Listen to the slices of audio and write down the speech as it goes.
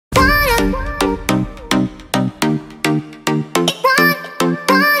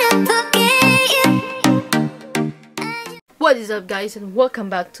What is up, guys, and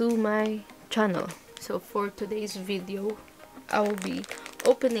welcome back to my channel. So for today's video, I will be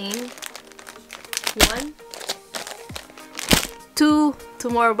opening 2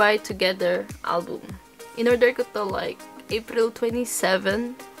 Tomorrow by Together album. In-order ko to like April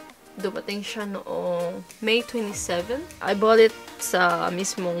 27. Dumating siya noong May 27. I bought it sa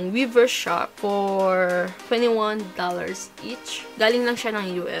mismong Weaver shop for $21 each. Galing lang siya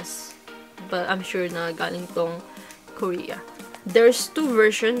ng US. But I'm sure na galing tong Korea. There's 2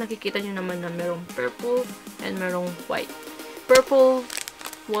 versions. Nakikita nyo naman na merong purple and merong white. Purple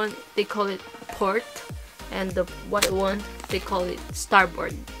one, they call it port. And the white one, they call it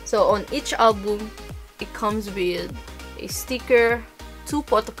starboard. So on each album, it comes with a sticker, 2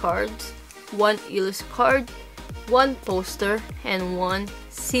 photo cards, 1 illus card, 1 poster, and 1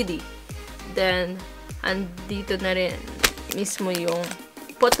 CD. Then, andito na rin mismo yung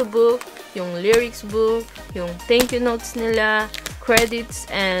photo book, yung lyrics book, yung thank you notes nila, credits,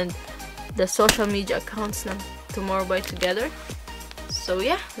 and the social media accounts ng Tomorrow by Together. So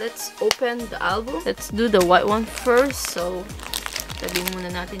yeah, let's open the album. Let's do the white one first. So, tabi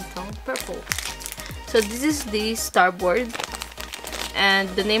muna natin tong purple. So this is the starboard. And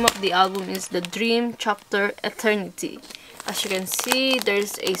the name of the album is The Dream Chapter Eternity. As you can see,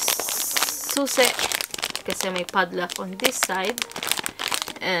 there's a susi kasi may padlock on this side.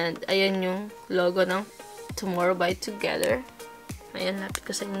 And ayan yung logo ng Tomorrow by Together. Ayan, lapit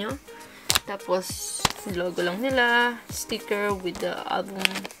ko sa inyo. Tapos, logo lang nila. Sticker with the album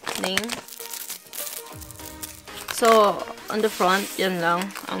name. So, on the front, yan lang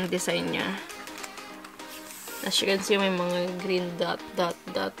ang design niya. As you can see, may mga green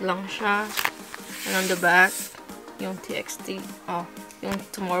dot lang siya. And on the back, yung TXT. Yung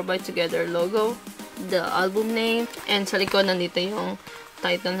Tomorrow by Together logo. The album name. And sa likod, nandito yung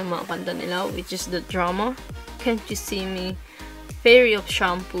title ng mga kanta nila, which is The Drama, Can't You See Me, Fairy of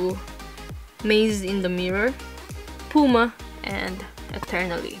Shampoo, Maze in the Mirror, Puma, and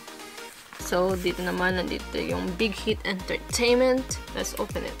Eternally. So, dito naman, nandito yung Big Hit Entertainment. Let's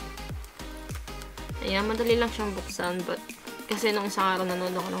open it. Ayan, madali lang siyang buksan, but kasi nung isang araw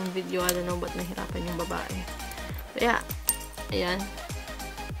nanonood ako ng video, I don't know ba't nahirapan yung babae. So, yeah. Ayan.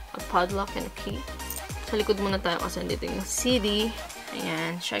 A padlock and a key. Sa likod muna tayo kasi nandito yung CD.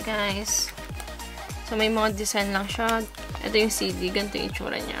 Ayan siya, guys. So, may mga design lang siya. Ito yung CD. Ganito yung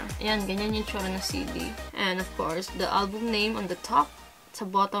itsura niya. Ayan, ganyan yung itsura ng CD. And, of course, the album name on the top. Sa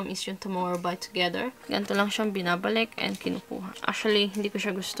bottom is yung Tomorrow by Together. Ganito lang siyang binabalik and kinukuha. Actually, hindi ko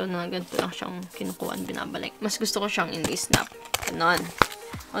siya gusto na ganito lang siyang kinukuha and binabalik. Mas gusto ko siyang in-snap. Canon.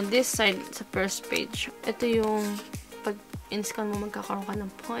 On this side, sa first page, ito yung pag in-scan mo magkakaroon ka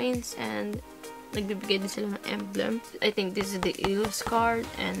ng points and nagbibigay din sila ng emblem. I think this is the illus card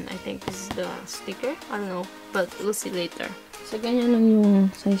and I think this is the sticker. I don't know, but we'll see later. So, ganyan lang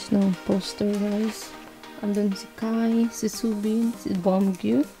yung size ng poster, guys. Andun si Kai, si Subin, si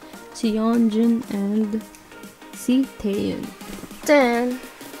Bomgyu, si Yeonjun, and si Taeyeon. Then,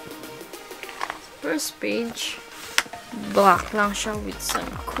 first page, black lang siya with some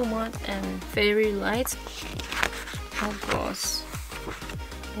kumot and fairy lights. Tapos,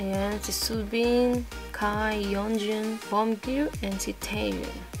 ayan, si Subin, Kai, Yeonjun, Bomgyu, and si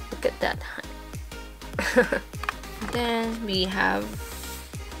Taeyeon. Look at that. Then, we have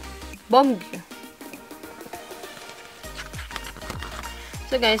Bomgyu.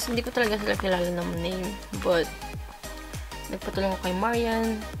 So guys, hindi ko talaga sila kilala ng name, but nagpatulong ako kay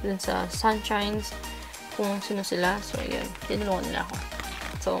Marian dun sa Sunshines kung sino sila. So ayan, tinulungan nila ako.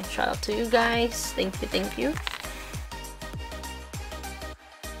 So, shout out to you guys. Thank you.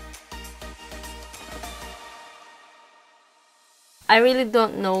 I really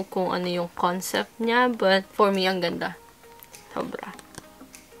don't know kung ano yung concept niya, but for me, ang ganda. Sobra.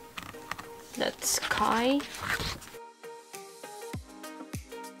 That's Kai.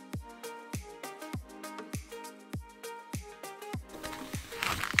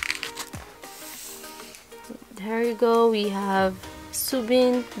 There you go. We have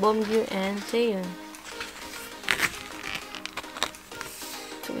Subin, Bomgyu, and Taeyeon.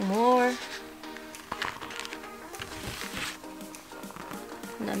 2 more.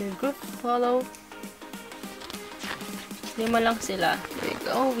 Another group to follow. 5 lang sila. There you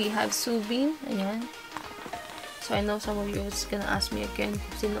go. We have Subin. Ayan. So, I know some of you is gonna ask me again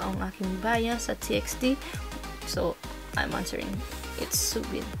kung sino ang aking bias sa TXT. So, I'm answering. It's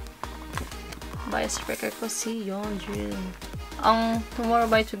Subin. Bias breaker ko si Yeonjun. Ang Tomorrow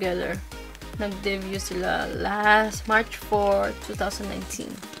by Together, nag-debut sila last March 4, 2019.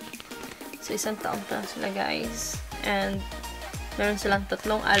 So, isang taon pa sila, guys. And, meron silang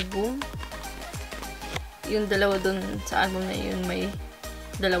 3 album. yung dalawa dun sa album na yun, may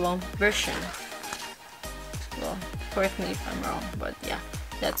dalawang version. Well, correct me if I'm wrong, but yeah.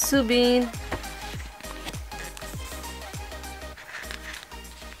 That's Subin.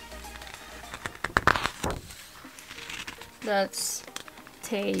 That's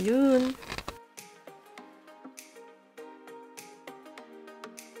Taeyun.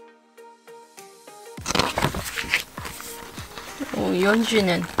 Oh, Yeonjun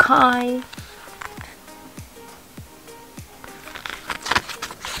and Kai.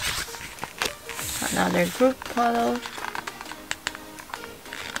 Another group photo.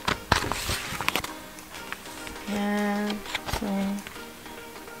 And so,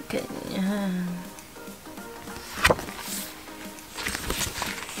 ganyan.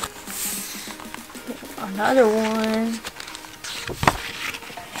 Another one.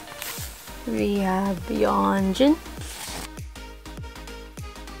 We have Yeonjun.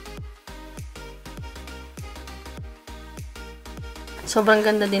 Sobrang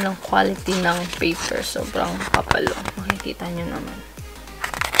ganda din ng quality ng paper. Sobrang kapalo. Makikita nyo naman.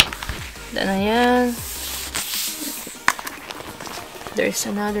 Then, ayan. There's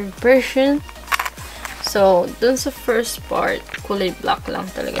another version. So, dun sa first part, kulay black lang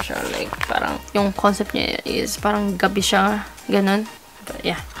talaga siya. Like, parang, yung concept niya is parang gabi siya. Ganon. But,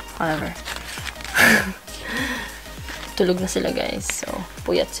 yeah. Whatever. Tulog na sila, guys. So,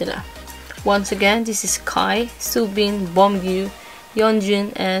 puyat sila. Once again, this is Kai, Subin, Bomgyu,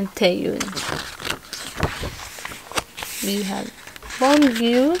 Yeonjun, and Taeyun. We have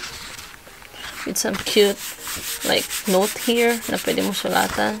Bomgyu with some cute like note here na pwede mo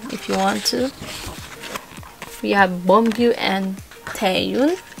sulatan if you want to. We have Bomgyu and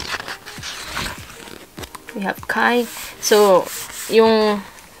Taeyun. We have Kai. So, yung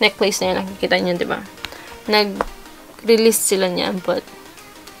necklace na yun, nakikita nyo, diba? Nag-release sila niya, but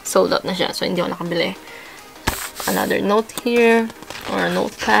sold out na siya. So, hindi ako nakabili. Another note here, or a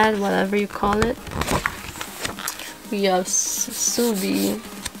notepad, whatever you call it. We have Subi.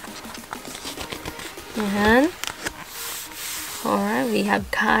 Ayan. Alright, we have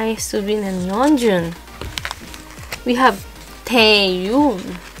Kai, Subin, and Yeonjun. We have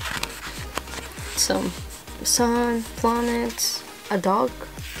Taeyun. Some sun, planets, a dog,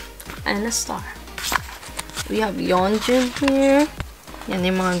 and a star. We have Yeonjun here. Yan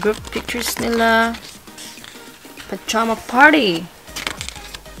yung mga group pictures nila. Pajama party.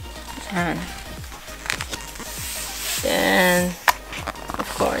 And then, of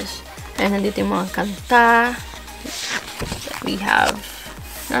course, and nandito yung mga kanta. We have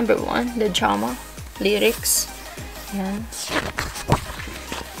number 1, the drama lyrics. Yan.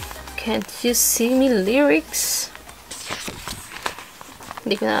 Can't you see me lyrics?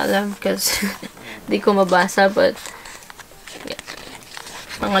 Hindi ko na alam because hindi ko mabasa, but yeah.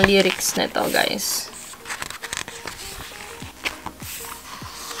 Mga lyrics na ito, guys.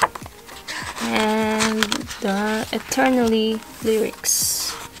 And the eternally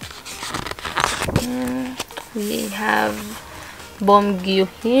lyrics. And we have Bomgyu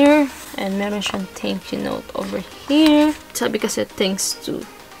here, and meron siyang thank you note over here. Sabi kasi thanks to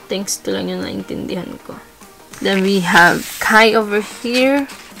lang yung naintindihan ko. Then we have Kai over here,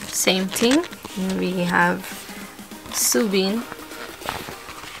 same thing. And we have Subin.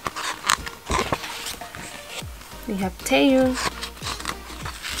 We have Taeyun.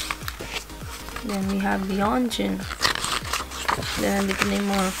 Then we have Yeonjun. Then dito na yung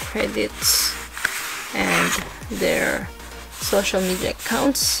mga credits and their social media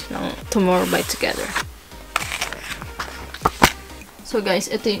accounts ng Tomorrow by Together. So guys,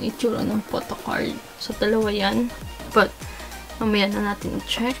 ito yung itsura ng photo card. So dalawa yan. But mamaya na natin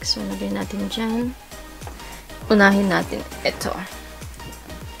i-check. So lagay natin dyan. Unahin natin ito.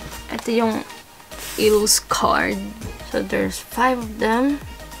 Ito yung Illu's card. So there's 5 of them.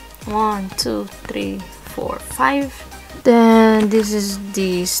 1, 2, 3, 4, 5. Then this is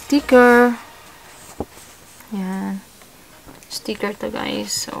the sticker. Yeah, sticker to,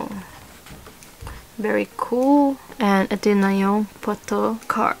 guys. So very cool. And ito na yung photo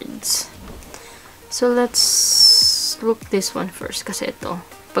cards. So let's look this one first. Kasi ito,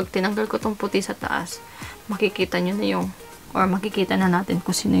 pag tinanggal ko tong puti sa taas, makikita nyo na yung, or makikita na natin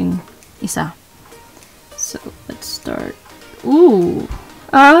kung sino yung isa. So let's start. Ooh!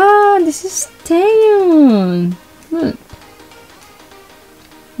 Ah, this is Taeyun. Look.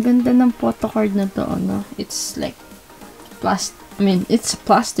 Ganda ng photo card na to, no? It's like it's a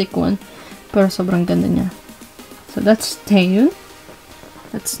plastic one, pero sobrang ganda niya. So that's Taeyun.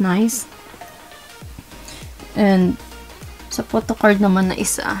 That's nice. And sa photo card naman na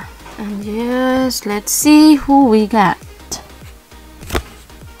isa. And yes, let's see who we got.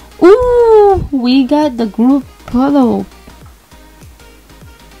 Ooh! we got the group photo.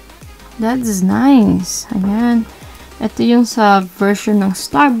 That's nice. Ayan. Ito yung sa version ng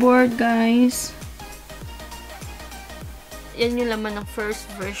starboard, guys. Yan yung laman ng first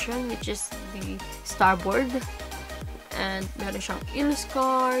version, which is the starboard. And meron siyang illus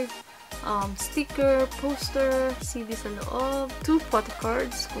card, sticker, poster, CD sa loob, 2 photo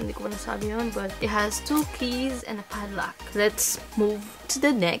cards, kung hindi ko pa nasabi yun, but it has 2 keys and a padlock. Let's move to the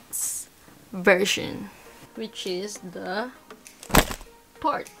next version, which is the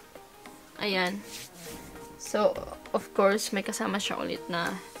port. Ayan. So, of course, may kasama siya ulit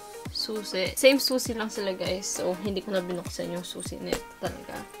na susi. Same susi lang sila, guys. So, hindi ko na binuksan yung susi nito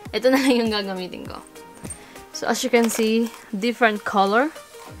talaga. Ito na lang yung gagamitin ko. So, as you can see, different color.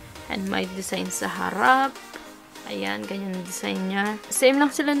 And may design sa harap. Ayan, ganyan ang design niya. Same lang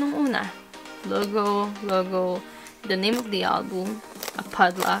sila nung una. Logo, the name of the album, a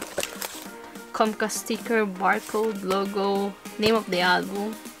padlock, Comcast sticker, barcode, logo, name of the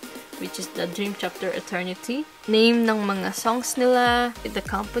album, which is the Dream Chapter Eternity, name ng mga songs nila, the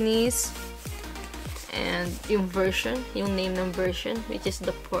companies, and yung version, yung name ng version, which is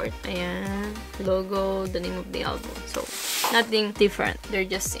the port. Ayan, logo, the name of the album. So, nothing different. They're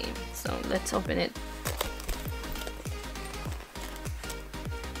just same. So, let's open it.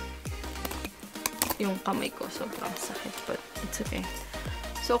 Yung kamay ko, sobrang sakit, but it's okay.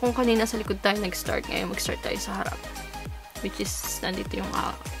 So, kung kanina sa likod tayo nag-start, ngayon mag-start tayo sa harap. Which is, nandito yung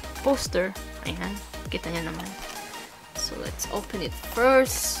poster. Ayan. Kita niya naman. So, let's open it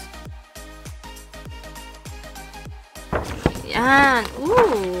first. Ayan.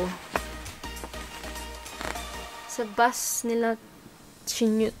 Ooh! Sa bus nila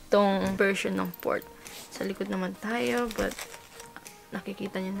sinute tong version ng port. Sa likod naman tayo, but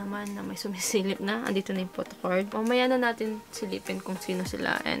nakikita niyo naman na may sumisilip na. Andito na yung photo card. Mamaya na natin silipin kung sino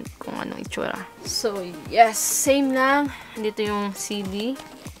sila and kung anong itsura. So, yes! Same lang. Andito yung CD.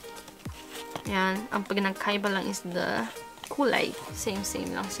 Ayan. Ang pinagkaiba lang is the kulay. Same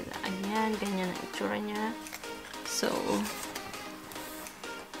lang sila. Ayan. Ganyan ang itsura niya. So,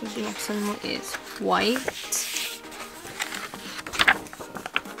 yung binuksan mo is white.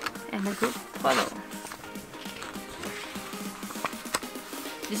 And a group photo.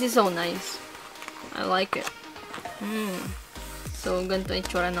 This is so nice. I like it. So, ganito yung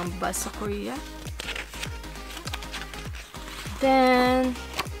itsura ng bus sa Korea. Then,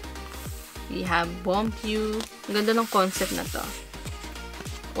 we have bomb view. Ang ganda ng concept na to.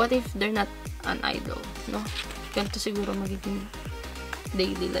 What if they're not an idol? No? Ganito siguro magiging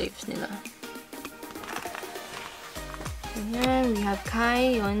daily lives nila. Ayan, we have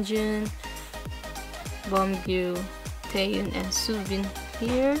Kai, Yeonjun, Bomgyu, Taeyun, and Soobin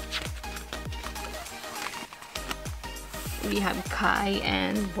here. We have Kai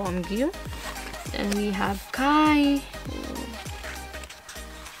and Bomgyu. Then we have Kai.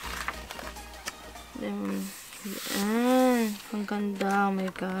 Then, yan. Ang ganda. Oh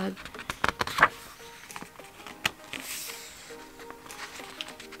my god.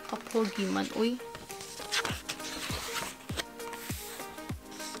 Kapogi man. Uy.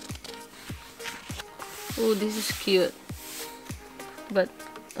 Oh, this is cute. But,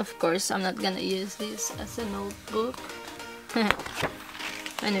 of course, I'm not gonna use this as a notebook.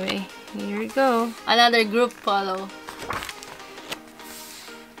 Anyway, here we go. Another group photo.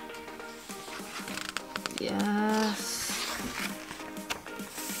 Yes.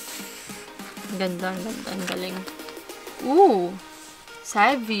 Ganda, ang galing. Ooh!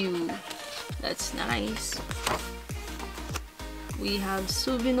 Side view. That's nice. We have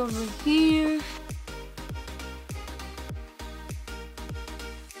Soobin over here.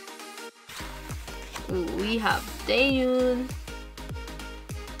 Ooh, we have Taeyun.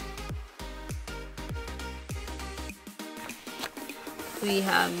 We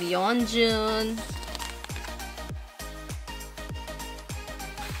have Yeonjun.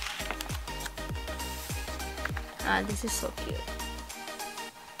 This is so cute.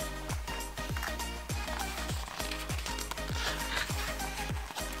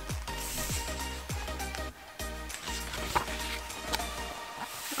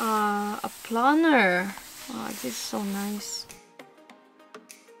 A planner. Oh, this is so nice.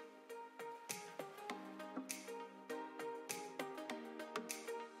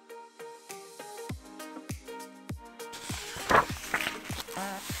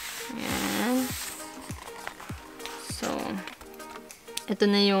 Ayan. So, ito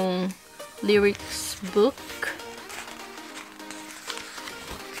na yung lyrics book.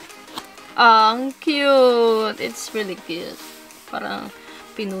 Ang cute! It's really cute. Parang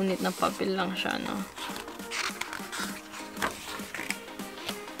pinunit na papel lang siya, no?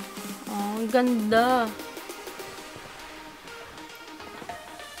 Oh, Ang ganda.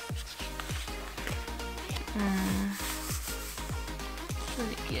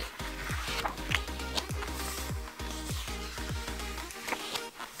 Really cute.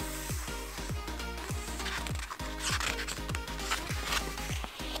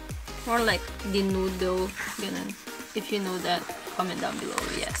 Or like the noodle, ganun. If you know that, comment down below.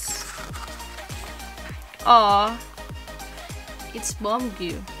 Yes. Aw, it's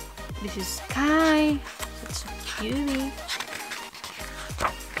Bombgu. This is Kai. It's so cute.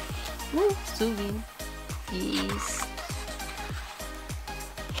 Woo, Subin. Yes.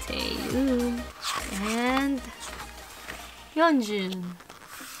 Taeyun. And Yeonjun.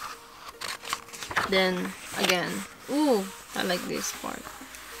 Then, again, ooh, I like this part.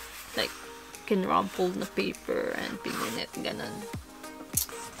 Like, can rumple na paper and pigment, ganon.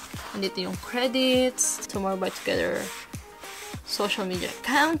 Andito yung credits, Tomorrow by Together, social media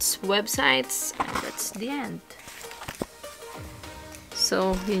accounts, websites, and that's the end.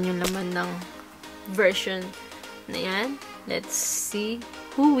 So, yun yung laman ng version na yan. Let's see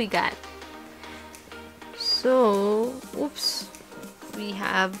who we got. So, oops, we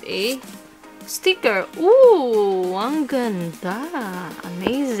have a sticker. Ooh, ang ganda.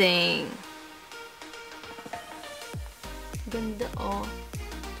 Amazing. Ganda, oh.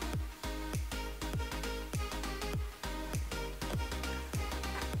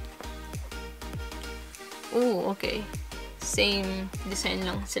 Ooh, okay. Same design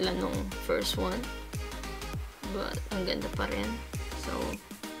lang sila nung first one. But, ang ganda pa rin. So,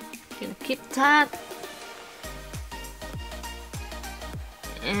 you can keep that.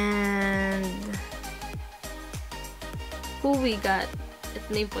 And who we got? Ito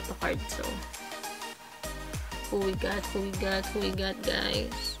na yung photo card. So, who we got,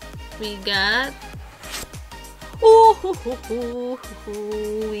 guys? We got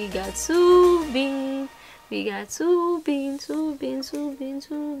we got Subin. We got Subin.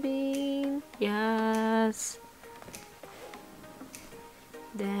 Yes.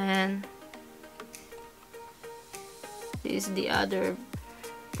 Then this is the other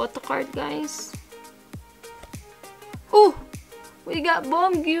photo card, guys. Oh, we got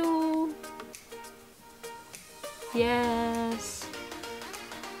Bombgu. Yes.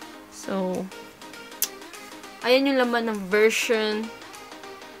 So, ayan yung laman ng version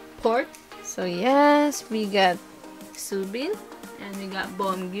port. So, yes, we got Subin and we got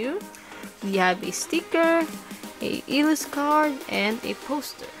Bombgu. We have a sticker, a illus card, and a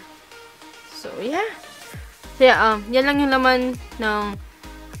poster. So, yeah. So, yeah, yan lang yung laman ng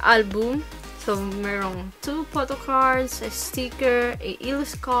album. So, merong 2 photo cards, a sticker, a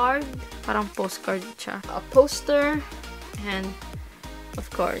illus card, parang postcard siya, a poster, and, of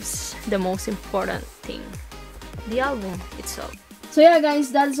course, the most important thing, the album itself. So, yeah, guys,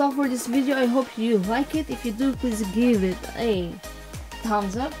 that is all for this video. I hope you like it. If you do, please give it a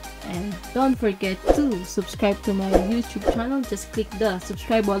thumbs up. And don't forget to subscribe to my YouTube channel. Just click the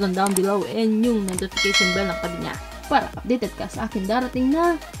subscribe button down below and yung notification bell ng kanya para updated ka sa akin darating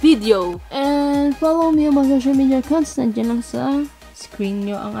na video. And follow me on my social media accounts. Nandiyan lang sa screen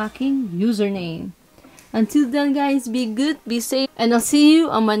nyo ang aking username. Until then, guys, be good, be safe, and I'll see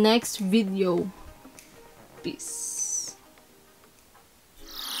you on my next video. Peace.